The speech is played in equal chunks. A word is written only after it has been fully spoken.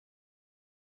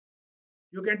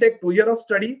You can take 2 years of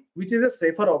study, which is a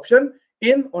safer option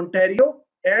in Ontario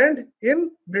and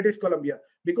in British Columbia,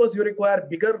 because you require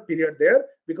bigger period there,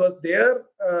 because their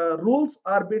rules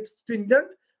are a bit stringent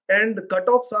and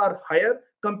cutoffs are higher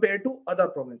compared to other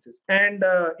provinces. And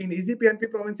in easy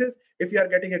PNP provinces, if you are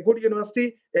getting a good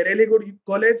university, a really good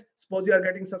college, suppose you are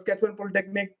getting Saskatchewan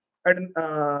Polytechnic and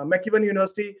McEwan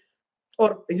University,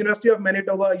 or University of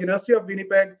Manitoba, University of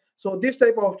Winnipeg. So this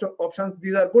type of options,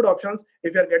 these are good options.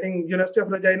 If you are getting University of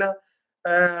Regina,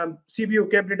 CBU,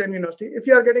 Cape Breton University, if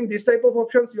you are getting this type of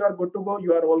options, you are good to go.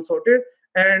 You are all sorted,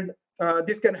 and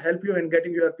this can help you in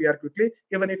getting your PR quickly,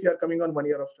 even if you are coming on 1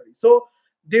 year of study. So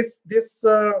this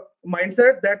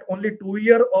mindset that only 2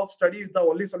 years of study is the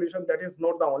only solution, that is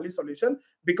not the only solution,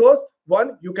 because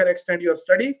one, you can extend your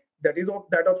study,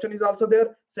 that option is also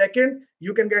there. Second,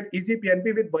 you can get easy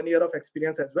PNP with 1 year of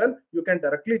experience as well. You can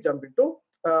directly jump into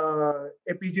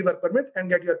a PG work permit and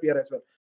get your PR as well.